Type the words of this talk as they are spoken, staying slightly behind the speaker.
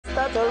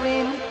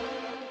stuttering.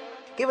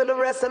 Give it the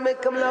rest and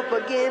make them laugh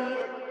again.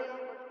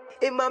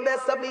 In my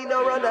best of me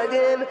no run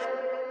again.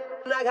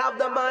 I have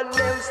the man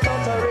them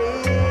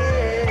stuttering.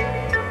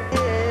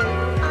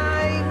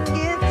 I'm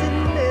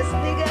getting this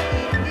nigga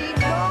in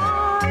the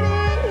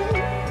morning.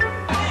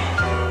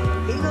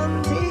 He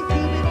gon' take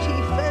you the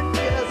chief and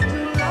just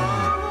too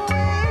long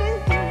away.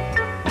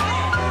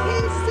 He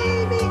see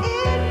me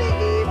in the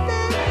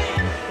evening,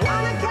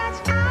 wanna catch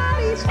all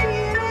he's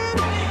feeling.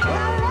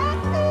 Well, let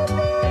me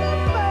be the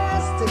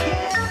first to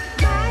get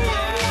my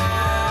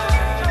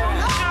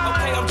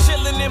Okay, I'm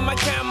chilling in my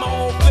camo,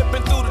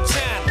 flipping through the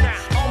channel.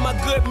 My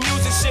good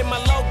music shit, my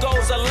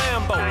logo's a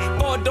Lambo,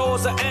 4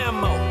 doors of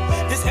ammo.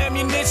 This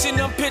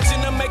ammunition I'm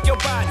pitching to make your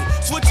body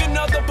switch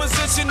another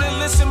position and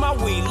listen my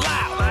weed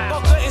loud.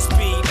 Buckle and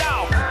speed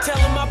out,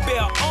 telling my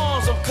bare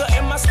arms I'm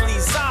cutting my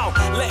sleeves out,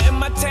 letting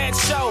my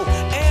tats show.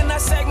 And I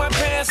sag my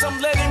pants,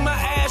 I'm letting my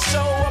ass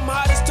show. I'm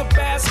hot as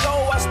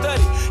Tabasco, I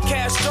study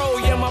Castro,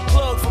 yeah, my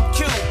plug from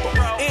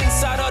Cuba.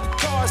 Inside of the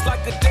cars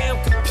like a damn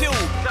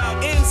computer.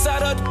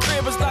 Inside of the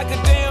crib is like a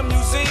damn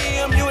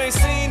museum. You ain't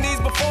seen these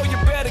before, you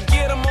better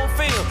get them on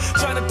film.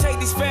 Trying to take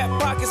these fat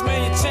pockets,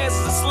 man, your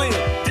chances are slim.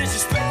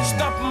 Disrespect, you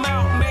stomp them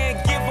out, man,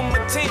 give them a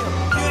 10.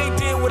 You ain't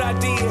did what I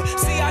did,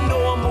 see, I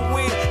know I'm a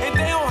win. And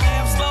they don't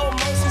have slow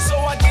motion, so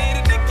I did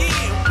it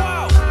again.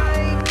 Wow.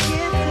 I'm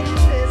getting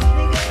this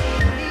nigga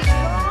in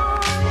the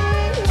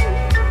morning.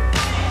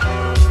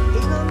 He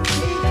gon'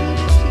 take you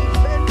the chief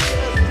and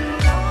just too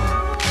long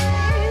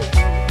away.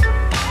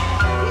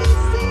 He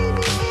see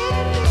me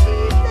in the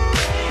evening,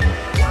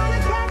 wanna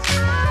catch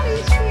all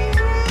he's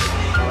feeling.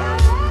 Well,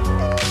 let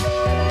me be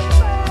the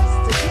first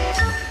to get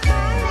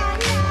my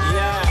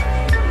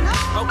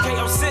Yeah. Okay,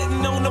 I'm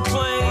sitting on the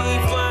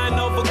plane, flying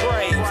over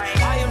graves.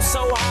 I am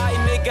so high,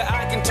 nigga,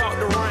 I can talk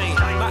the rain.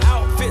 My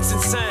outfit's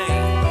insane.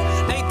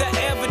 Ain't that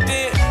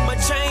evident? My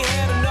chain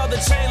had another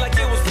chain like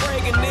it was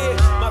pregnant.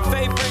 My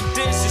favorite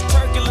dish is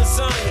turkey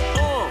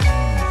lasagna.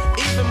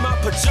 Even my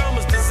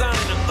pajamas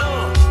designer.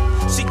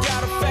 She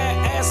got a fat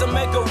ass, I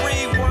make her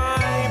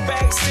rewind.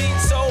 Backseat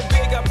so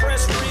big, I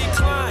press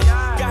recline.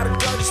 Got a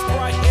dirty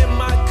Sprite in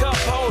my cup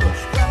holder.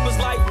 Rappers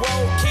like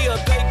roadkill,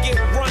 they get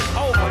run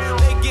over,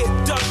 they get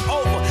ducked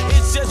over.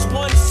 It's just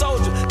one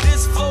soldier.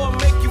 This floor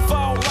make you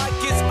fall like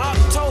it's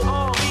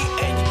October. Me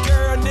and your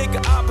girl, nigga,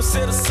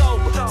 opposite of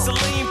sober.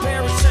 Celine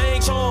Paris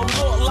change on,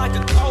 look like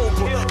a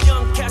cobra.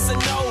 Young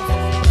Casanova,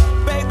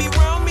 baby,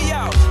 round me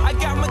out. I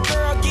got my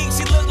girl geek,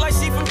 she look like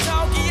she from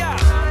Tokyo.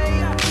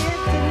 I'm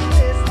getting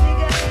this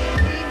nigga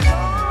in the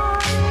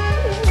morning.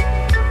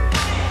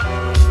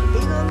 He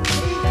gon'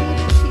 take you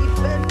the chief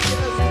and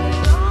just too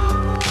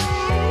long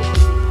away.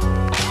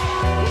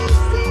 He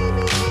see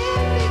me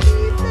in the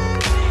evening,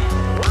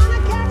 wanna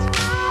catch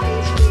all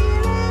he's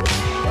feeling.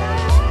 Well,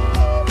 let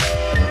me be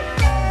the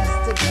first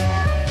to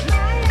get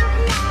my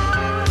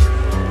love.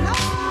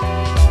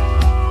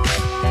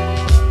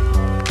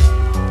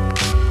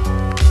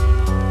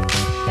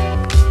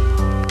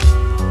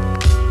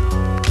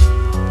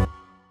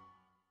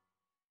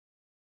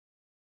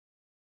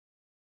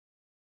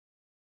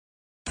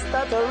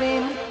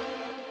 Stuttering,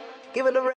 give it the